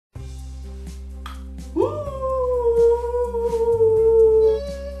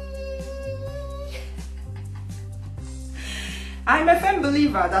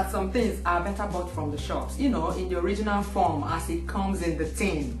believer that some things are better bought from the shops, you know, in the original form as it comes in the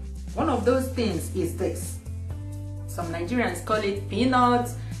tin. One of those things is this. Some Nigerians call it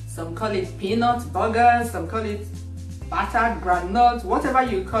peanuts, some call it peanut burgers, some call it battered granite, whatever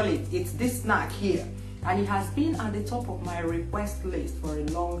you call it. It's this snack here, and it has been at the top of my request list for a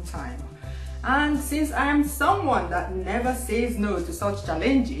long time. And since I am someone that never says no to such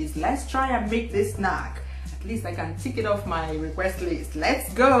challenges, let's try and make this snack. At least I can tick it off my request list.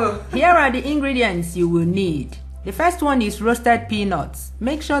 Let's go! Here are the ingredients you will need. The first one is roasted peanuts.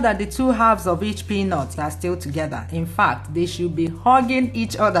 Make sure that the two halves of each peanut are still together. In fact, they should be hugging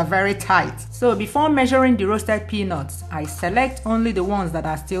each other very tight. So before measuring the roasted peanuts, I select only the ones that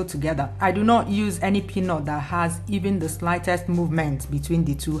are still together. I do not use any peanut that has even the slightest movement between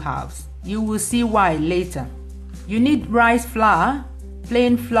the two halves. You will see why later. You need rice flour,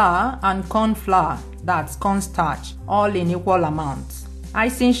 plain flour, and corn flour, that's cornstarch, all in equal amounts.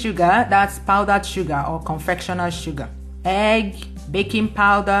 Icing sugar, that's powdered sugar or confectioner's sugar. Egg, baking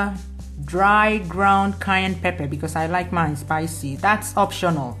powder, dry ground cayenne pepper because I like mine spicy, that's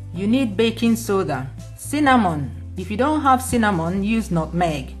optional. You need baking soda, cinnamon. If you don't have cinnamon, use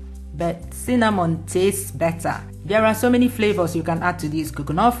nutmeg, but cinnamon tastes better. There are so many flavors you can add to this.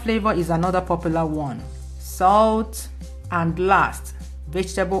 Coconut flavor is another popular one. Salt, and last,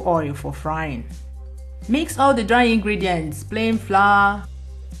 vegetable oil for frying. Mix all the dry ingredients, plain flour,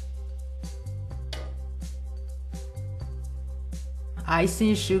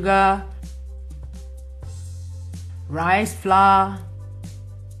 icing sugar, rice flour,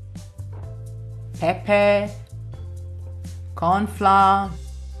 pepper, corn flour,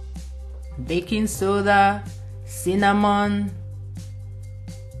 baking soda, cinnamon,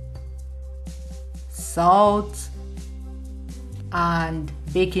 salt, and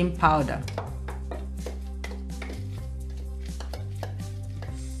baking powder.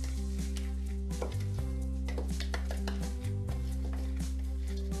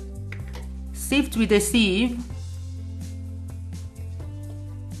 Sift with a sieve.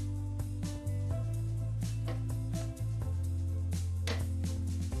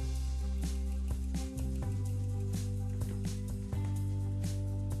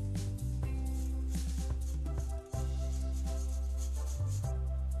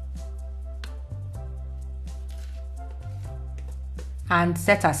 And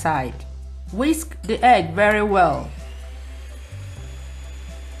set aside. Whisk the egg very well.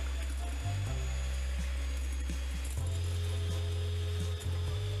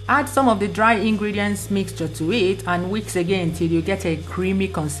 Add some of the dry ingredients mixture to it and whisk again till you get a creamy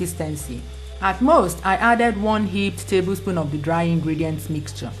consistency. At most, I added 1 heaped tablespoon of the dry ingredients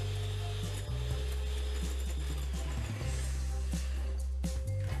mixture.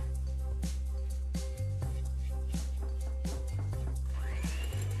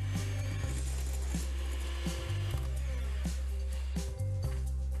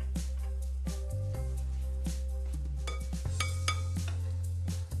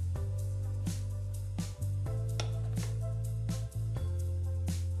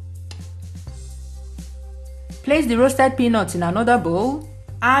 Place the roasted peanuts in another bowl.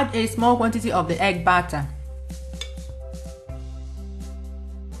 Add a small quantity of the egg batter.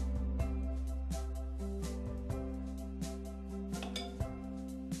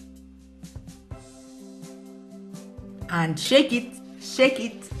 And shake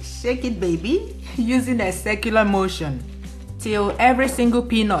it baby, using a circular motion till every single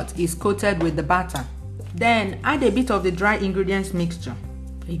peanut is coated with the batter. Then add a bit of the dry ingredients mixture.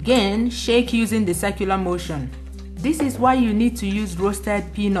 Again, shake using the circular motion. This is why you need to use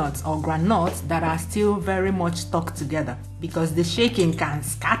roasted peanuts or granules that are still very much stuck together, because the shaking can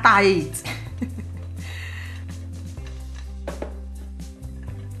scatter it.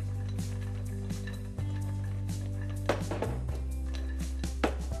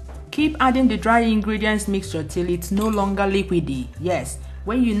 Keep adding the dry ingredients mixture till it's no longer liquidy. Yes,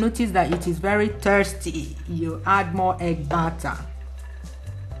 when you notice that it is very thirsty, you add more egg batter.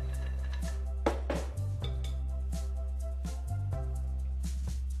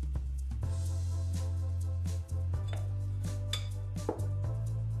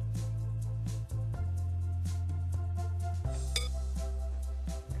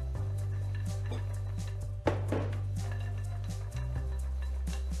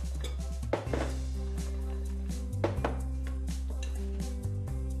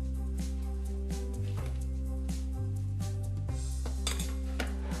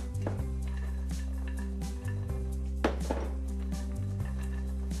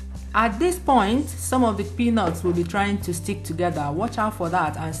 At this point, some of the peanuts will be trying to stick together. Watch out for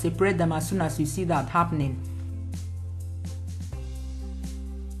that and separate them as soon as you see that happening.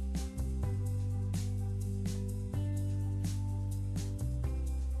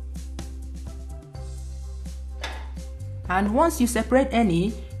 And once you separate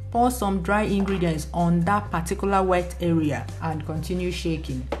any, pour some dry ingredients on that particular wet area and continue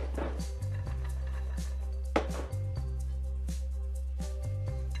shaking.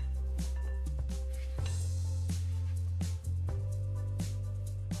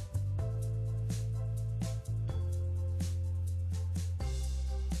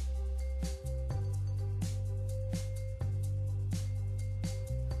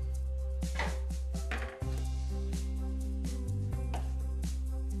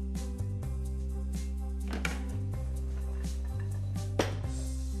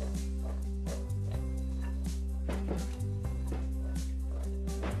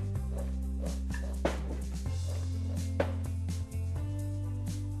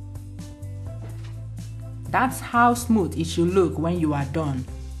 That's how smooth it should look when you are done.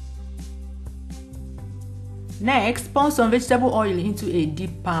 Next, pour some vegetable oil into a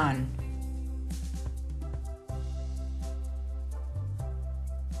deep pan.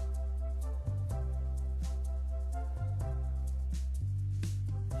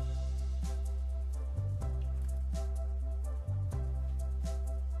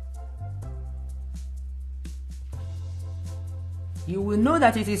 You will know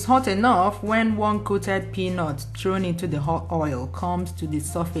that it is hot enough when one coated peanut thrown into the hot oil comes to the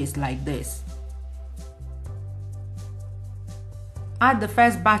surface like this. Add the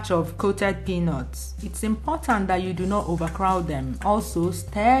first batch of coated peanuts. It's important that you do not overcrowd them. Also,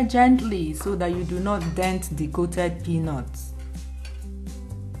 stir gently so that you do not dent the coated peanuts.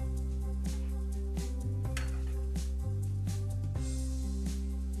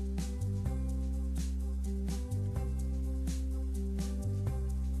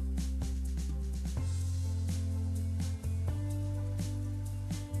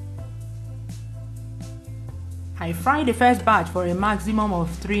 I fry the first batch for a maximum of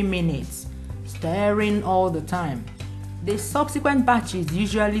 3 minutes, stirring all the time. The subsequent batches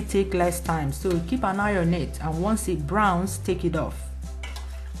usually take less time, so keep an eye on it, and once it browns, take it off.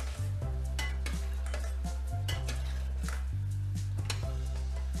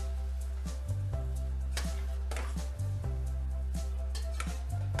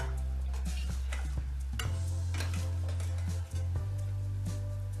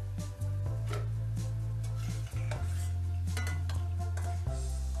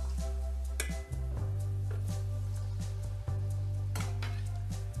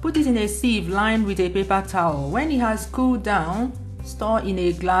 Put it in a sieve lined with a paper towel. When it has cooled down, store in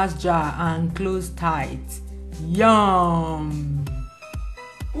a glass jar and close tight. Yum!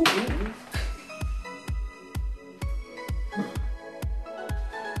 Ooh.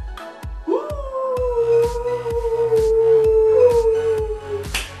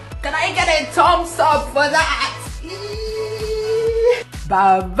 Can I get a thumbs up for that?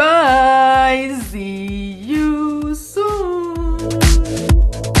 Bye bye. See.